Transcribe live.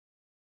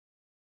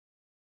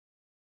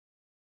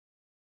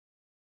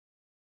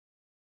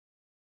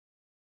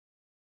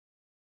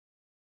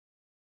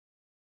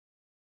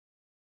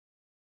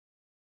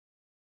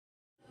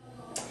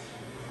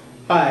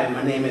Hi,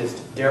 my name is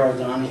Daryl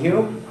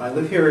Donahue. I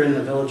live here in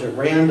the village of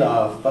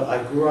Randolph, but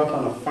I grew up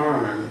on a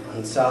farm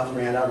on South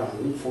Randolph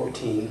on Route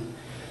 14.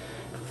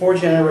 4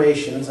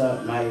 generations.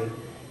 My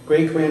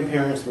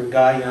great-grandparents were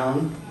Guy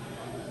Young,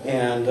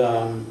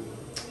 and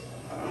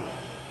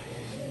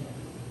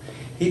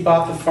he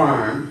bought the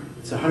farm.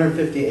 It's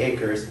 150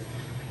 acres.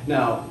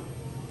 Now,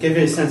 give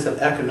you a sense of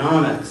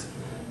economics,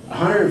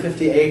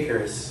 150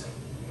 acres,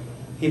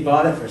 he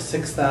bought it for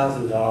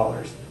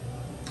 $6,000.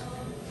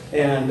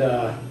 And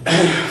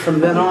from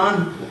then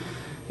on,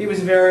 he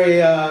was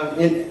very,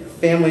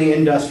 family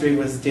industry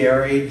was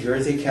dairy,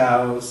 Jersey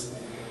cows,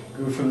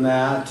 grew from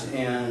that.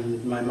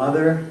 And my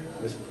mother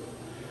was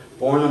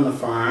born on the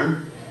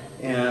farm.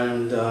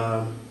 And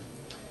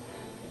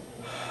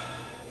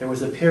there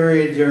was a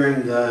period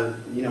during the,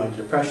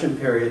 Depression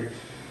period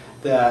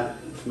that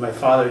my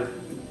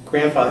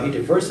grandfather, he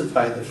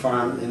diversified the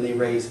farm and they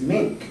raised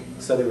mink.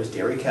 So there was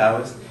dairy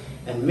cows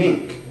and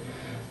mink.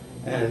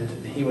 And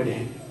he would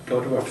go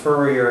to a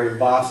furrier in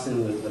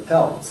Boston with the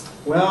pelts.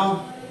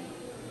 Well,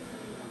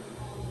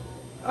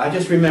 I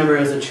just remember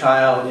as a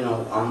child,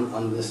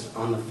 on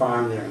the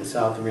farm there in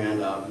South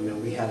Randolph,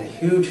 we had a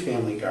huge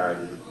family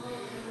garden.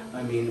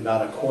 I mean,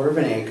 about 1/4 of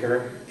an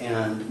acre,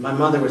 and my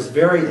mother was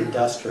very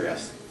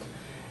industrious,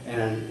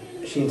 and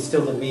she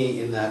instilled in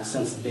me in that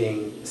sense of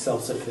being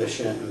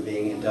self-sufficient and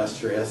being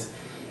industrious.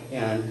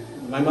 And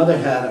my mother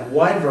had a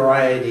wide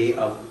variety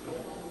of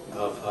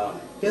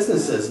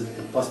businesses,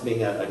 plus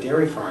being a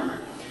dairy farmer.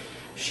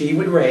 She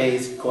would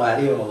raise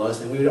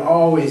gladiolas, and we would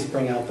always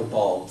bring out the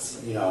bulbs,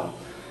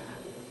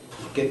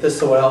 get the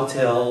soil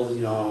tilled,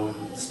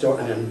 store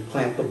and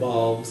plant the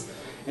bulbs.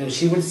 And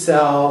she would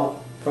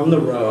sell from the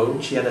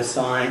road. She had a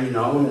sign,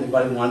 when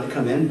anybody wanted to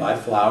come in, buy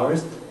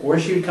flowers. Or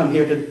she would come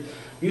here to,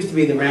 used to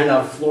be the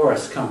Randolph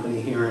Florist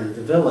Company here in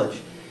the village,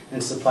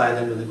 and supply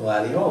them with the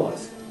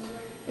gladiolas.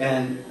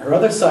 And her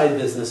other side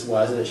business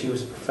was that she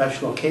was a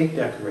professional cake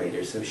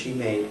decorator, so she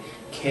made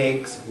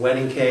cakes,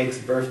 wedding cakes,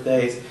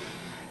 birthdays.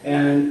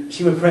 And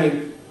she would make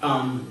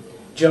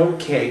joke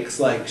cakes,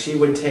 like she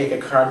would take a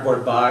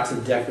cardboard box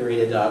and decorate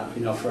it up,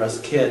 for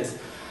us kids,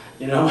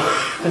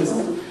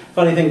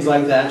 funny things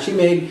like that.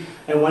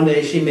 And one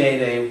day she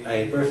made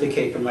a birthday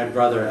cake for my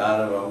brother out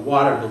of a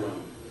water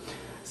balloon.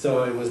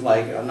 So it was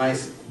like a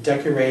nice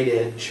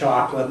decorated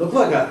chocolate, looked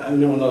like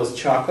one of those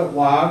chocolate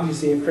logs you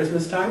see at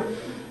Christmas time.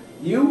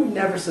 You would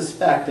never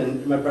suspect,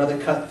 and my brother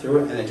cut through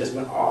it and it just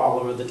went all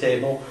over the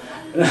table.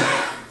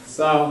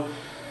 So,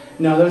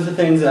 those are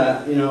things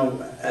that,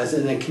 as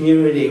in the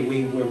community,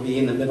 we would be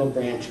in the Middle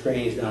Branch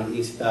Grange down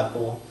East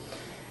Bethel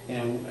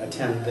and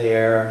attend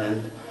there.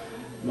 And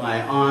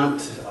my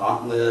Aunt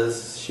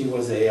Liz, she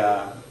was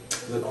the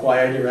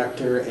choir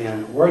director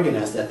and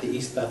organist at the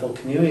East Bethel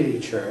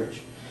Community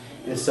Church.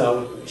 And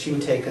so she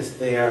would take us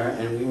there,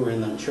 and we were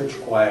in the church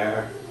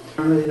choir.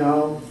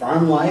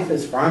 Farm life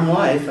is farm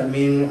life. I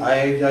mean,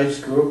 I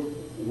just grew up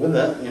with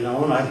it, and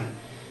I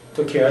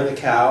took care of the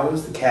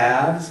cows, the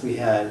calves. We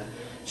had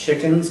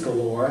chickens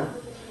galore,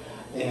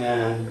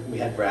 and we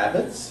had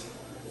rabbits.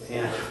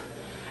 And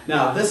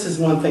now this is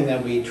one thing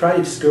that we try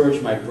to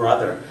discourage my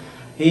brother.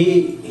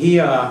 He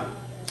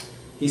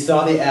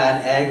saw the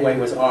ad. Agway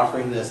was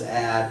offering this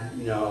ad.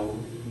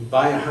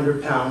 Buy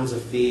 100 pounds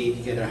of feed,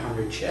 you get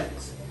 100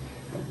 chicks.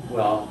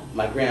 Well,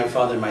 my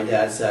grandfather and my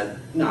dad said,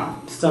 "No,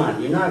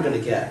 son, you're not going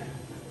to get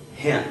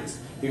hens.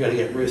 You're going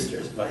to get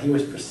roosters." But he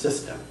was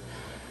persistent.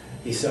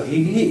 So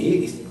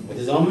he with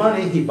his own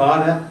money, he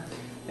bought it.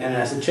 And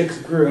as the chicks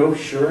grew,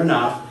 sure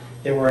enough,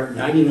 there were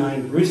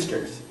 99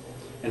 roosters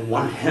and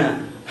 1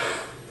 hen.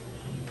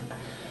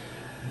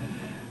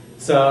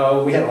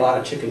 So we had a lot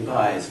of chicken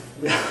pies,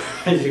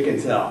 as you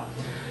can tell.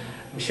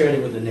 We shared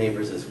it with the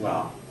neighbors as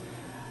well.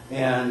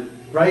 And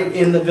right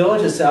in the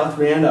village of South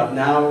Randolph,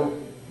 now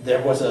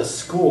there was a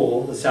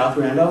school, the South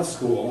Randolph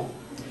School,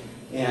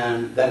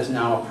 and that is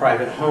now a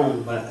private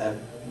home. But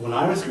when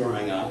I was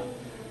growing up,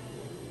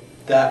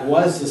 that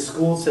was the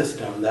school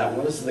system, that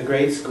was the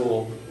grade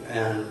school.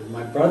 And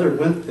my brother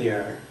went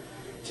there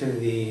to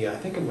I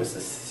think it was the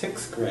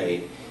 6th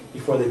grade,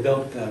 before they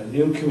built the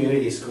new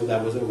community school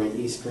that was over in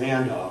East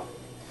Randolph.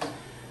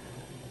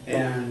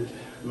 And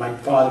my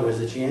father was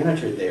a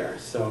janitor there,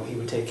 so he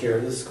would take care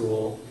of the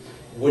school,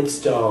 wood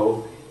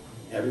stove.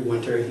 Every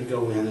winter he'd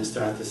go in and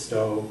start the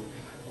stove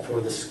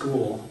for the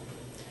school.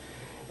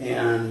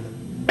 And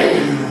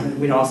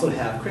we'd also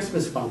have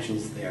Christmas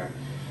functions there.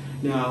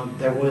 Now,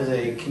 there was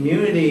a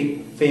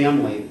community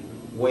family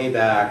way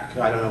back,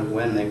 I don't know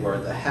when they were,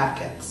 the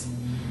Hackett's.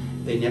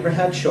 They never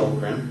had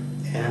children,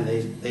 and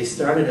they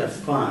started a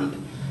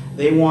fund.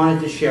 They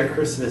wanted to share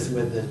Christmas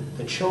with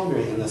the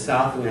children in the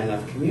South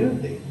Randolph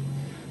community.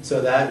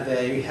 So that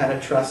they had a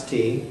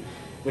trustee,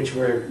 which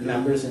were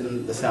members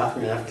in the South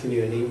Randolph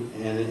community,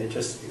 and it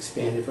just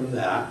expanded from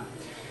that.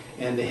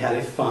 And they had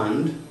a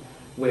fund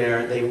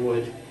where they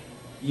would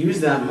use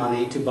that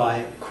money to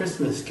buy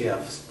Christmas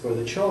gifts for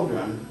the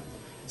children.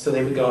 So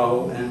they would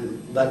go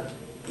and let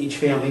each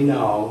family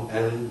know,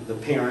 and the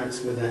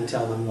parents would then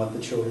tell them what the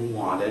children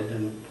wanted,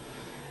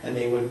 and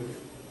they would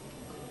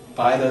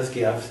buy those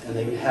gifts, and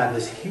they would have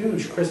this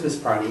huge Christmas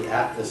party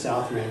at the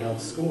South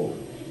Randolph School.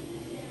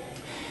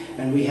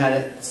 And we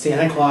had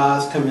Santa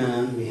Claus come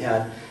in, we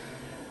had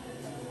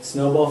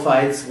snowball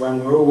fights when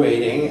we were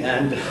waiting,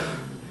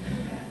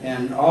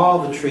 and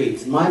all the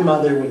treats. My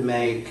mother would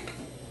make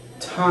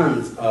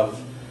tons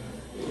of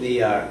the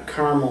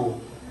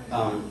caramel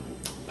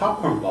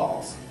popcorn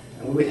balls,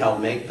 and we would help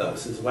make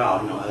those as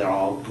well. You know, they're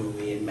all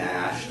gooey and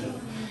mashed, and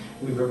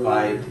we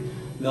provide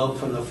milk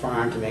from the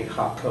farm to make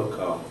hot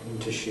cocoa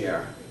and to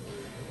share.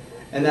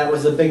 And that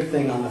was a big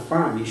thing on the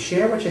farm. You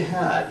share what you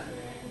had.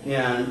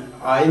 And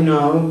I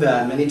know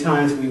that many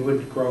times we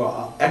would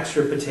grow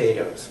extra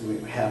potatoes. We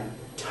would have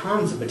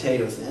tons of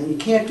potatoes, and you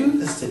can't do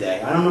this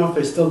today. I don't know if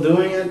they're still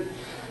doing it,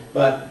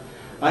 but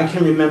I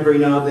can remember, you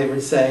know, they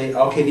would say,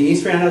 okay, the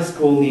East Randolph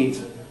School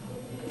needs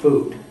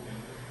food,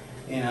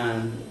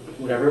 and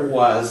whatever it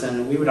was,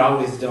 and we would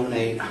always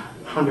donate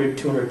 100,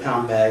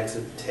 200-pound bags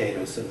of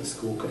potatoes so the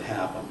school could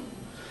have them.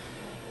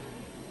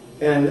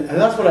 And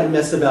that's what I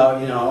miss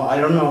about, you know, I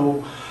don't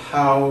know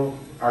how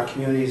our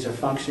communities are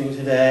functioning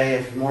today,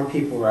 if more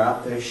people are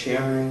out there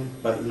sharing,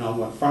 but you know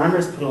what,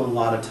 farmers put in a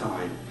lot of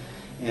time,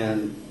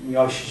 and we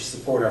always should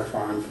support our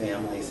farm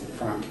families and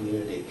farm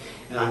community.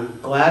 And I'm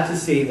glad to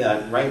see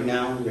that right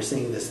now we're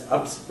seeing this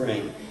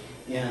upspring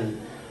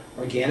in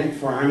organic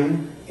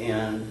farming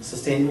and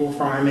sustainable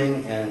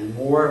farming, and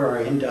more of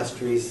our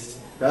industries,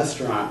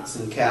 restaurants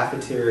and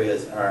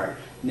cafeterias are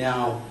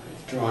now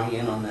drawing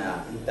in on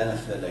that and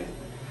benefiting.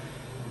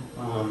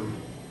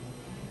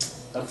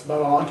 That's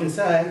about all I can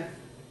say.